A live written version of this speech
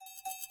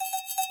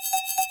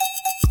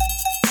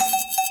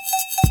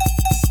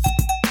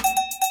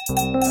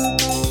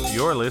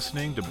You're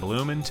listening to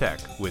Bloom in Tech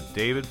with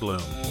David Bloom.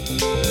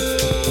 This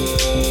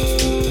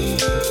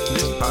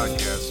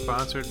podcast is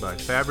sponsored by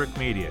Fabric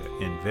Media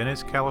in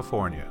Venice,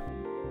 California.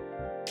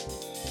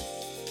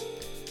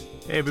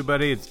 Hey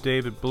everybody, it's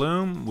David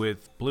Bloom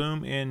with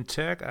Bloom in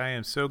Tech. I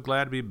am so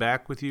glad to be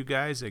back with you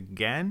guys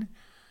again.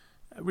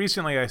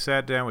 Recently I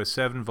sat down with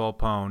Seven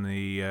Volpone,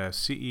 the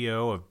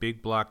CEO of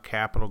Big Block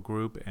Capital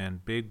Group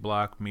and Big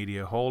Block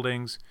Media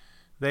Holdings.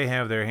 They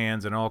have their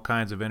hands in all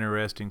kinds of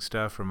interesting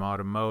stuff, from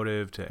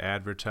automotive to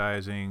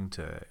advertising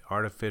to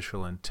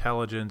artificial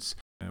intelligence,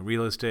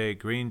 real estate,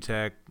 green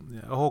tech,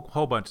 a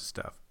whole bunch of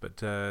stuff.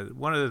 But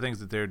one of the things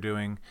that they're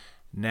doing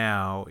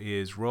now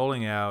is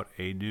rolling out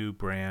a new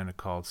brand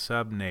called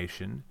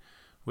SubNation,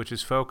 which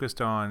is focused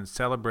on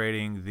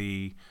celebrating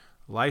the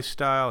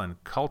lifestyle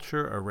and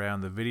culture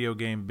around the video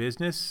game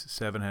business.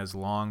 Seven has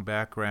long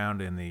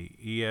background in the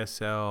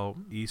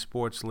ESL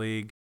Esports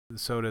League.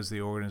 So does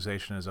the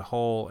organization as a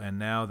whole, and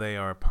now they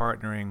are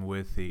partnering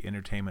with the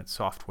Entertainment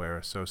Software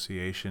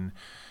Association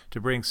to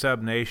bring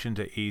SubNation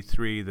to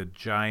E3, the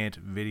giant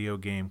video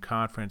game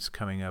conference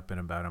coming up in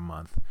about a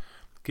month.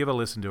 Give a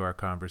listen to our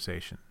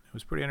conversation. It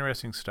was pretty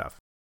interesting stuff.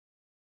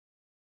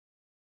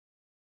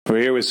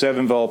 We're here with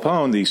Seven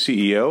Volpone, the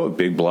CEO of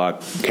Big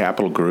Block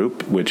Capital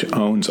Group, which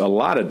owns a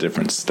lot of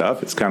different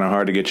stuff. It's kind of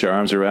hard to get your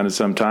arms around it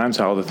sometimes,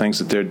 all the things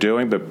that they're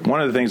doing. But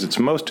one of the things that's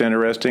most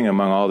interesting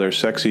among all their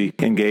sexy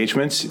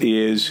engagements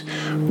is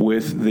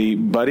with the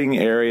budding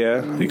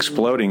area,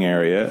 exploding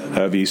area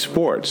of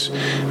esports.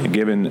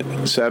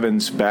 Given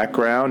Seven's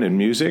background in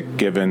music,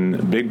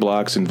 given Big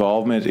Block's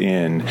involvement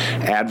in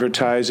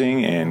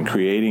advertising and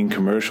creating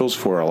commercials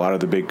for a lot of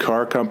the big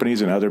car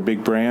companies and other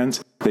big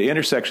brands, the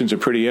intersections are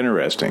pretty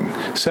interesting.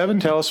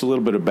 Seven, tell us a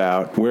little bit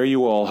about where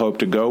you all hope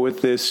to go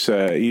with this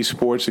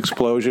esports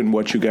explosion,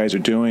 what you guys are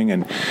doing,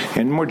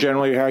 and more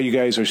generally, how you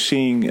guys are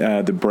seeing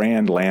the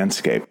brand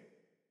landscape.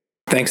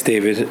 Thanks,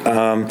 David.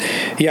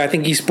 I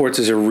think esports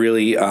is a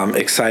really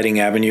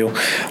exciting avenue.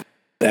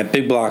 At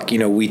Big Block,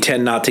 we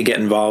tend not to get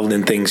involved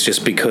in things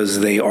just because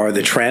they are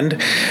the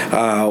trend.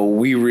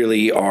 We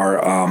really are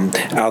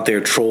out there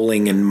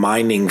trolling and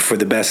mining for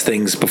the best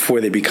things before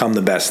they become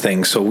the best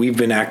things. So we've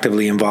been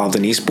actively involved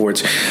in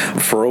esports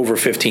for over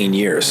 15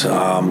 years.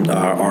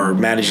 Our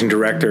managing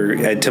director,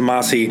 Ed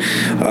Tomasi,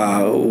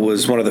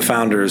 was one of the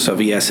founders of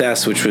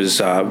ESS, which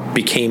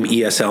became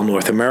ESL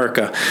North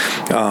America.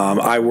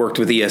 I worked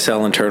with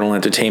ESL Internal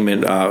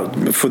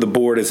Entertainment for the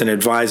board as an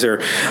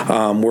advisor,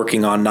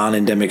 working on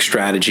non-endemic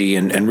strategy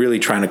and really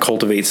trying to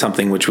cultivate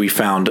something which we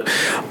found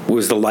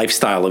was the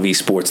lifestyle of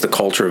esports, the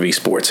culture of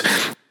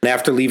esports.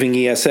 After leaving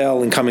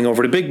ESL and coming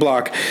over to Big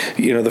Block,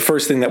 the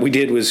first thing that we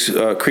did was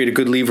create a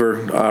good lever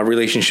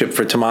relationship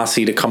for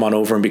Tomasi to come on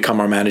over and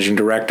become our managing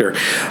director.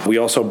 We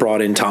also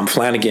brought in Tom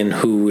Flanagan,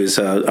 who is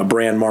a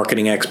brand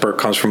marketing expert,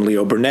 comes from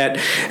Leo Burnett,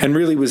 and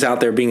really was out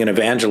there being an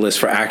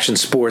evangelist for action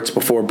sports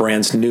before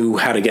brands knew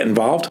how to get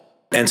involved.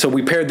 And so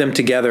we paired them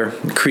together,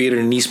 created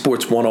an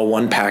esports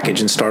 101 package,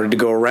 and started to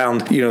go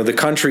around, the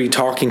country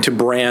talking to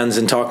brands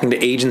and talking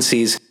to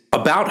agencies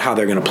about how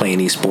they're going to play in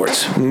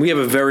esports. And we have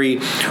a very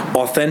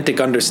authentic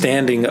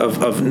understanding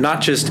of not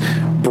just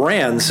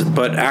brands,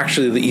 but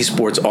actually the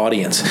esports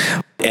audience.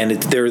 And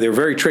they're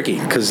very tricky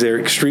because they're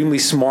extremely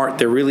smart.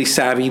 They're really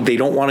savvy. They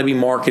don't want to be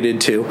marketed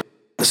to.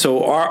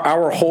 So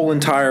our whole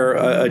entire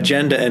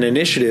agenda and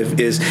initiative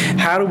is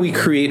how do we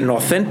create an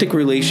authentic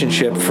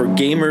relationship for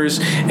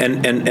gamers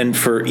and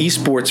for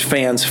esports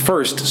fans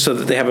first, so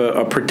that they have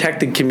a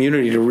protected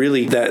community to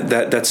really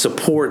that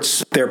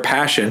supports their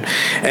passion,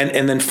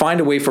 and then find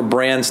a way for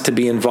brands to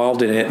be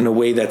involved in it in a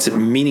way that's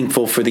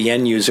meaningful for the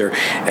end user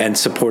and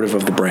supportive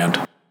of the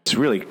brand. It's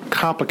really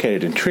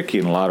complicated and tricky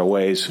in a lot of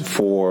ways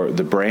for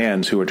the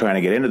brands who are trying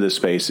to get into this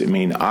space. I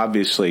mean,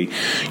 obviously,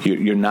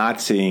 you're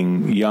not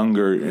seeing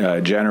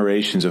younger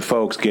generations of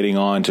folks getting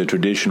on to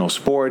traditional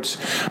sports,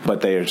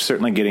 but they are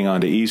certainly getting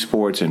onto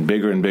esports in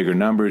bigger and bigger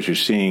numbers. You're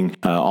seeing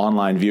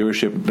online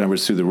viewership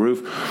numbers through the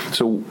roof.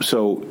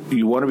 So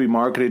you want to be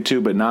marketed to,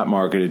 but not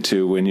marketed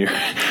to when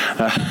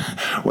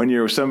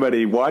you're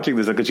somebody watching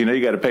this, because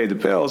you got to pay the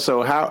bills.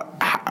 So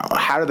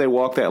how do they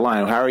walk that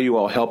line? How are you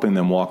all helping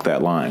them walk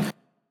that line?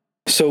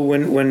 So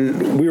when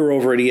we were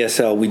over at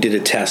ESL, we did a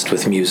test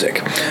with music.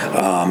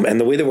 And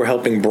the way that we're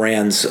helping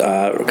brands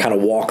kind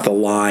of walk the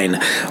line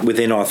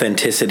within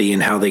authenticity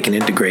and how they can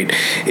integrate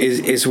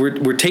is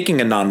we're taking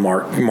a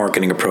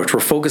non-marketing approach. We're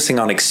focusing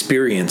on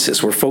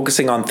experiences. We're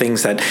focusing on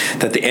things that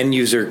the end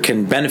user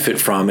can benefit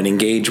from and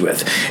engage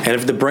with. And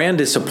if the brand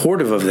is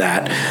supportive of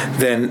that,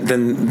 then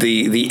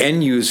the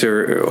end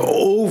user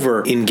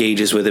over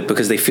engages with it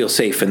because they feel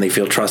safe and they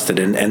feel trusted.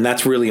 And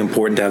that's really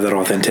important to have that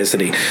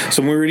authenticity.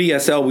 So when we were at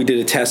ESL, we did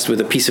a test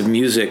with a piece of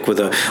music with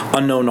an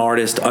unknown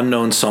artist,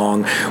 unknown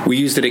song. We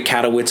used it at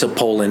Katowice,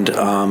 Poland,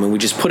 and we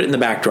just put it in the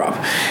backdrop,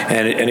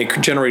 and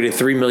it generated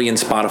 3 million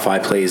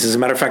Spotify plays. As a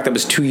matter of fact, that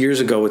was 2 years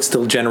ago. It's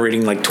still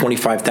generating like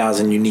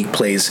 25,000 unique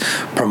plays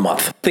per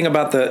month. The thing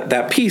about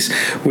that piece,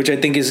 which I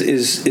think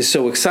is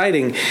so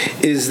exciting,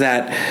 is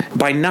that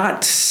by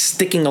not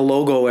sticking a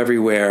logo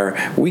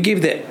everywhere, we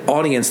gave the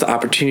audience the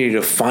opportunity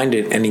to find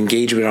it and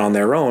engage with it on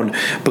their own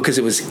because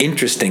it was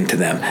interesting to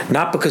them,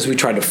 not because we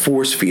tried to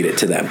force feed it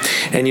to them.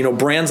 And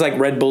brands like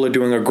Red Bull are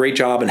doing a great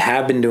job and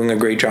have been doing a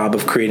great job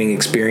of creating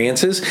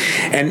experiences.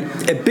 And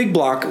at Big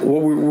Block,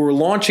 we're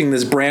launching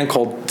this brand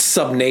called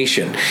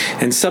SubNation,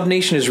 and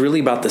SubNation is really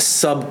about the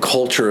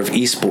subculture of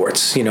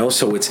esports.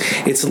 So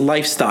it's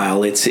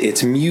lifestyle,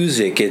 it's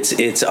music,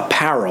 it's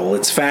apparel,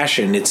 it's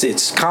fashion,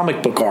 it's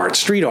comic book art,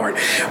 street art.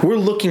 We're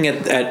looking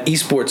at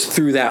esports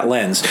through that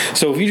lens.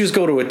 So if you just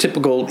go to a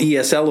typical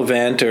ESL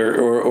event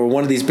or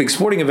one of these big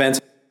sporting events,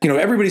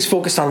 everybody's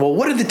focused on, well,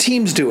 what are the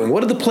teams doing?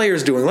 What are the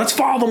players doing? Let's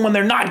follow them when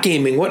they're not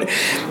gaming. What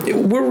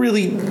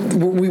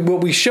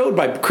we showed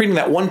by creating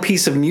that one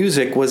piece of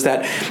music was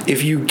that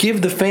if you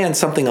give the fans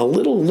something a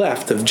little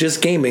left of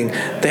just gaming,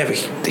 they have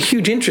a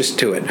huge interest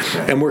to it,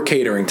 and we're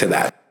catering to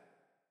that.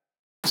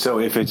 So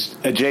if it's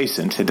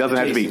adjacent, it doesn't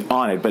have to be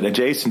on it, but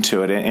adjacent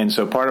to it. And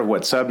so part of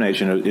what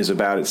SubNation is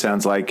about, it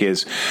sounds like,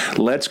 is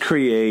let's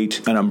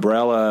create an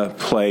umbrella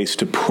place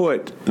to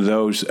put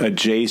those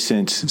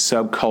adjacent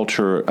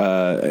subculture,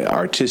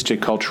 artistic,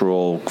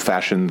 cultural,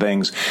 fashion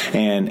things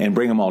and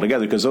bring them all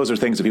together, because those are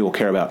things that people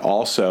care about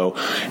also,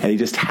 and they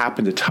just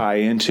happen to tie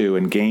into,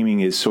 and gaming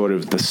is sort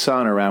of the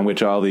sun around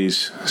which all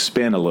these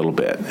spin a little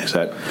bit. Is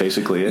that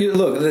basically it?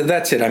 Look,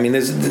 that's it. I mean,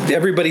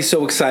 everybody's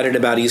so excited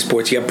about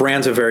esports, yet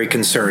brands are very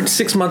concerned.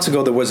 6 months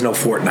ago, there was no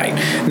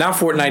Fortnite. Now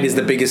Fortnite is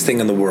the biggest thing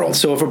in the world.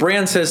 So if a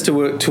brand says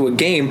to a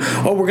game,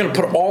 oh, we're going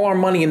to put all our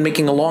money in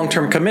making a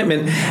long-term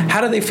commitment, how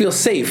do they feel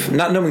safe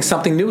not knowing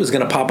something new is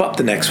going to pop up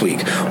the next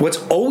week? What's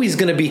always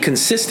going to be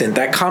consistent,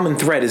 that common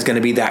thread, is going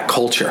to be that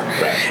culture.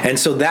 Right. And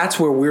so that's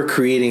where we're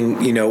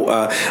creating,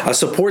 a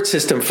support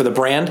system for the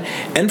brand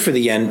and for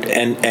the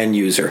end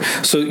user.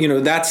 So,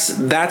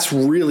 that's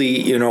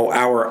really,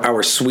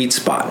 our sweet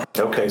spot.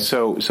 Okay,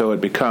 so it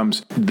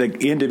becomes the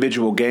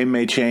individual game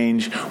may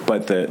change,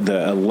 but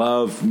the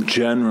love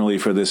generally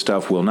for this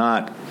stuff will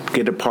not.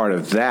 Get a part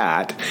of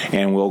that,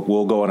 and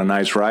we'll go on a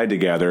nice ride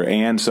together,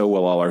 and so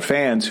will all our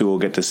fans, who will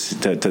get to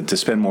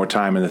spend more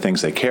time in the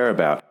things they care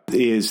about.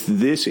 Is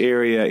this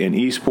area in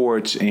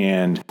esports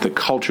and the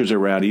cultures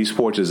around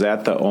esports, is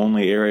that the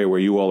only area where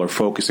you all are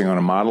focusing on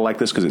a model like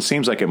this? Because it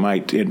seems like it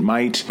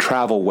might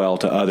travel well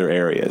to other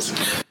areas.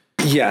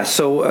 Yeah,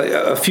 so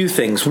a few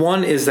things.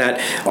 One is that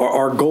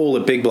our goal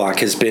at Big Block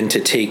has been to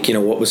take,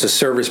 what was a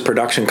service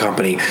production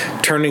company,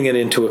 turning it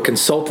into a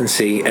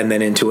consultancy and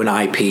then into an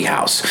IP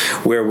house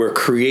where we're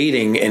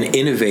creating and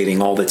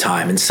innovating all the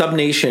time. And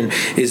SubNation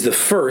is the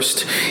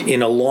first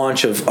in a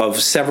launch of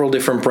several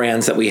different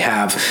brands that we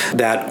have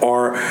that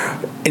are,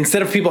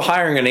 instead of people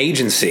hiring an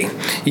agency,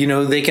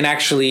 they can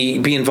actually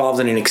be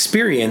involved in an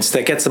experience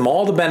that gets them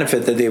all the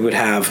benefit that they would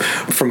have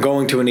from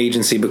going to an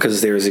agency,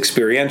 because there's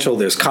experiential,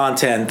 there's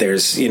content, there's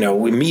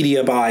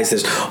media buys,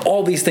 there's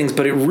all these things,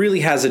 but it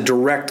really has a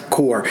direct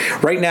core.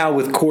 Right now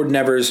with Cord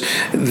Nevers,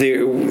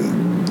 they're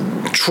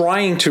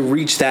trying to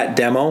reach that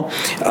demo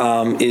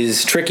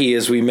is tricky,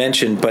 as we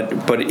mentioned,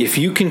 but if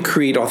you can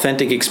create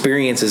authentic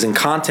experiences and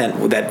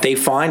content that they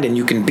find and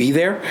you can be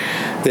there,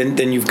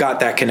 then you've got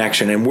that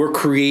connection, and we're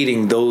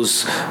creating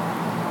those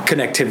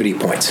connectivity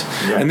points.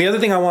 Yeah. And the other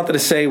thing I wanted to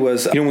say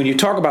was, when you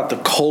talk about the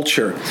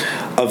culture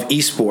of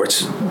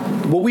esports,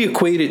 what we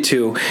equate it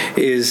to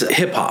is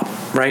hip hop,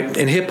 right?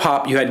 In hip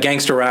hop, you had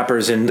gangster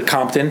rappers in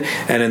Compton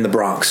and in the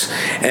Bronx,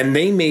 and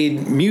they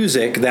made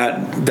music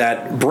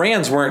that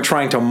brands weren't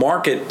trying to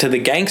market to the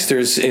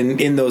gangsters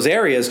in those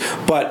areas,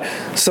 but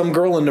some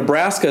girl in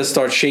Nebraska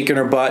starts shaking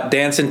her butt,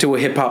 dancing to a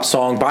hip hop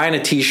song, buying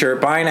a t-shirt,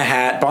 buying a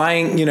hat,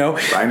 buying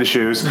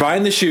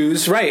the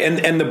shoes, right?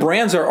 And the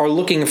brands are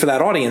looking for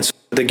that audience.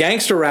 The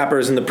gangster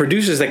rappers and the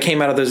producers that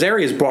came out of those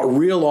areas brought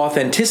real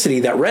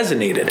authenticity that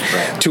resonated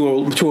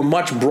to a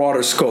much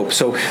broader scope.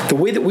 So the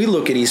way that we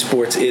look at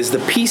esports is the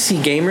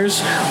PC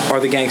gamers are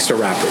the gangster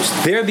rappers.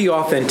 They're the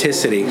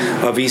authenticity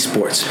of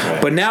esports.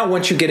 Right. But now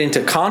once you get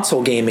into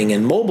console gaming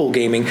and mobile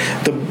gaming,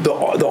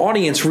 the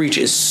audience reach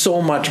is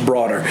so much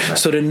broader. Right.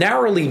 So to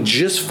narrowly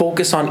just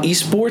focus on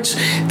esports,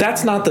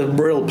 that's not the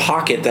real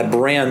pocket that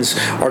brands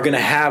are going to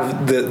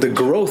have the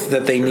growth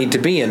that they need to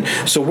be in.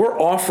 So we're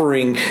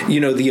offering,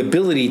 the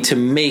ability to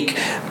make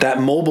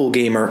that mobile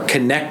gamer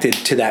connected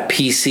to that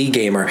PC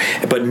gamer,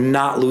 but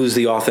not lose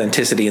the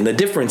authenticity. And the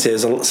difference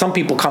is some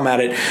people come at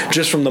it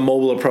just from the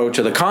mobile approach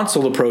or the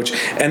console approach,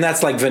 and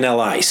that's like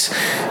Vanilla Ice.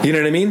 You know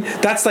what I mean?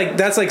 That's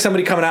like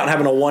somebody coming out and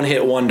having a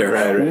one-hit wonder.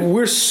 Right.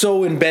 We're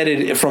so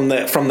embedded from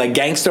the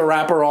gangster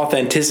rapper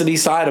authenticity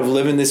side of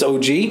living this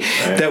OG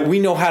that we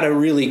know how to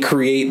really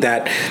create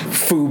that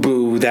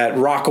FUBU Blue, that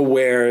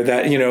Rockaware,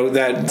 that, you know,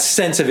 that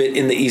sense of it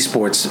in the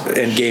esports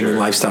and gaming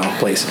lifestyle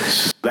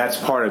place. That's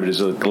part of it,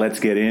 is let's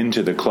get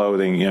into the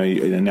clothing.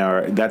 You know,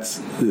 now that's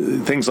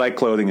things like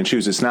clothing and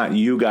shoes. It's not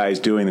you guys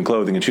doing the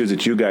clothing and shoes.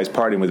 It's you guys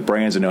partnering with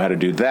brands that know how to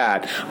do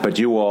that. But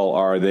you all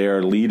are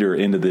their leader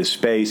into this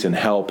space and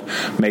help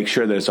make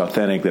sure that it's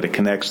authentic, that it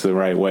connects the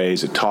right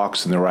ways, it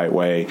talks in the right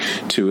way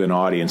to an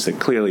audience that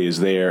clearly is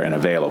there and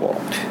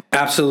available.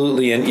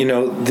 Absolutely. And, you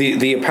know,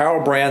 the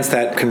apparel brands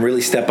that can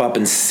really step up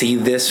and see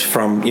this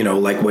from, you know,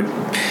 like what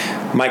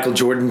Michael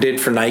Jordan did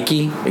for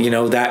Nike, you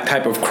know, that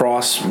type of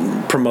cross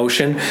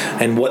promotion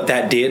and what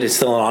that did is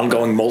still an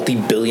ongoing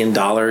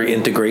multi-billion-dollar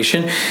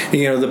integration.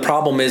 You know, the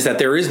problem is that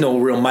there is no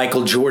real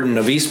Michael Jordan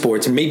of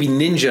esports. Maybe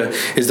Ninja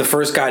is the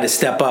first guy to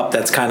step up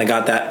that's kind of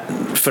got that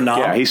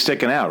phenomenon. Yeah, he's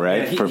sticking out,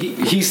 right? Yeah,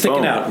 he's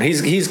sticking out.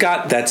 He's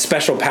got that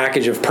special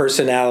package of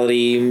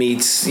personality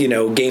meets, you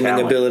know, gaming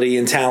talent. Ability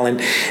and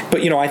talent.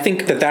 But, you know, I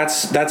think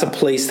that's a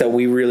place that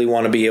we really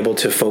want to be able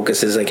to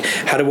focus, is like,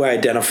 how do we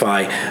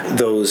identify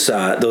those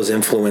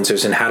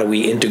influencers and how do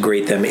we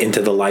integrate them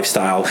into the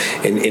lifestyle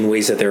in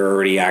ways that they're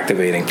already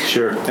activating?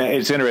 Sure.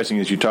 It's interesting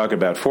as you talk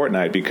about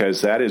Fortnite,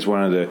 because that is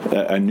one of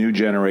a new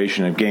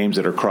generation of games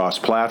that are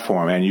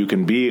cross-platform, and you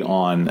can be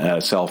on a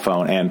cell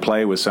phone and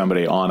play with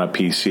somebody on a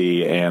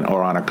PC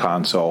or on a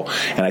console.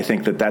 And I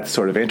think that's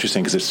sort of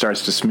interesting because it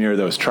starts to smear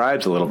those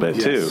tribes a little bit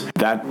too.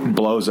 That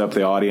blows up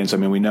the audience. I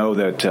mean, we know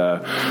that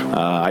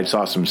I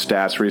saw some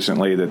stats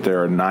recently that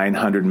there are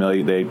 900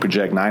 million. They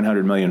project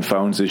 900 million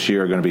phones this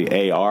year are going to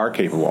be AR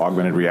capable,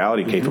 augmented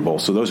reality capable.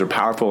 So those are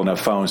powerful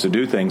enough phones to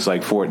do things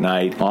like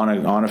Fortnite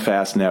on a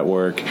fast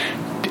network,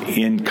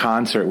 in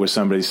concert with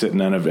somebody sitting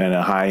in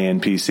a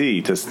high-end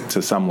PC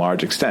to some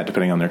large extent,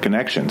 depending on their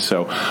connection.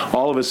 So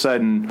all of a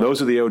sudden,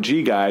 those are the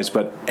OG guys,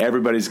 but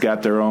everybody's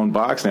got their own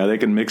box now. They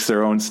can mix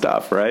their own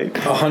stuff, right?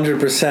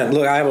 100%.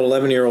 Look, I have an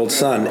 11-year-old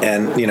son,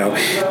 and, you know,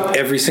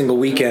 every single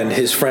weekend,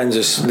 his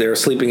friends they're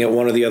sleeping at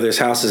one of the other's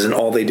houses, and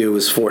all they do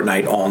is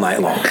Fortnite all night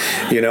long.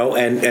 You know,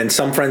 and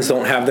some friends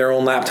don't have their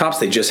own laptops;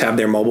 they just have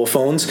their mobile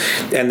phones,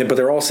 but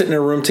they're all sitting in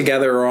a room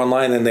together or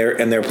online, and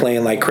they're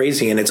playing like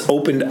crazy. And it's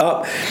opened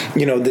up,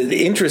 you know,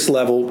 the interest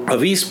level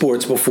of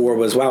esports before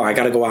was, wow, I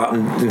got to go out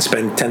and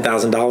spend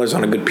 $10,000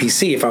 on a good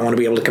PC if I want to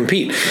be able to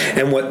compete.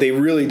 And what they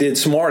really did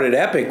smart at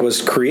Epic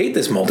was create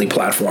this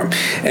multi-platform.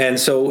 And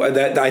so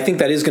that I think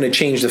that is going to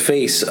change the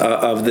face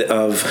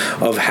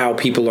of how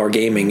people are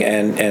gaming.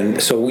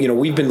 And so, you know,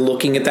 we've been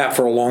looking at that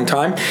for a long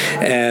time,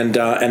 and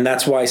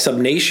that's why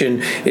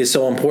SubNation is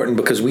so important,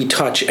 because we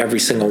touch every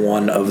single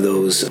one of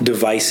those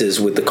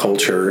devices with the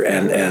culture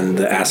and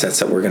the assets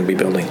that we're going to be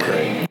building.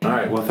 Great. All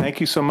right. Well, thank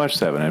you so much,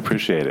 Seven. I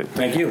appreciate it.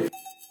 Thank you.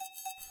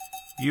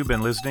 You've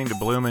been listening to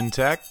Bloom in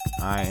Tech.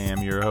 I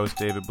am your host,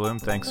 David Bloom.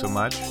 Thanks so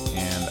much.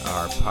 And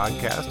our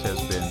podcast has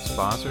been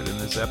sponsored in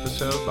this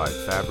episode by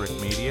Fabric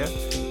Media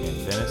in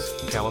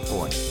Venice,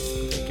 California.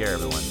 Take care,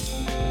 everyone.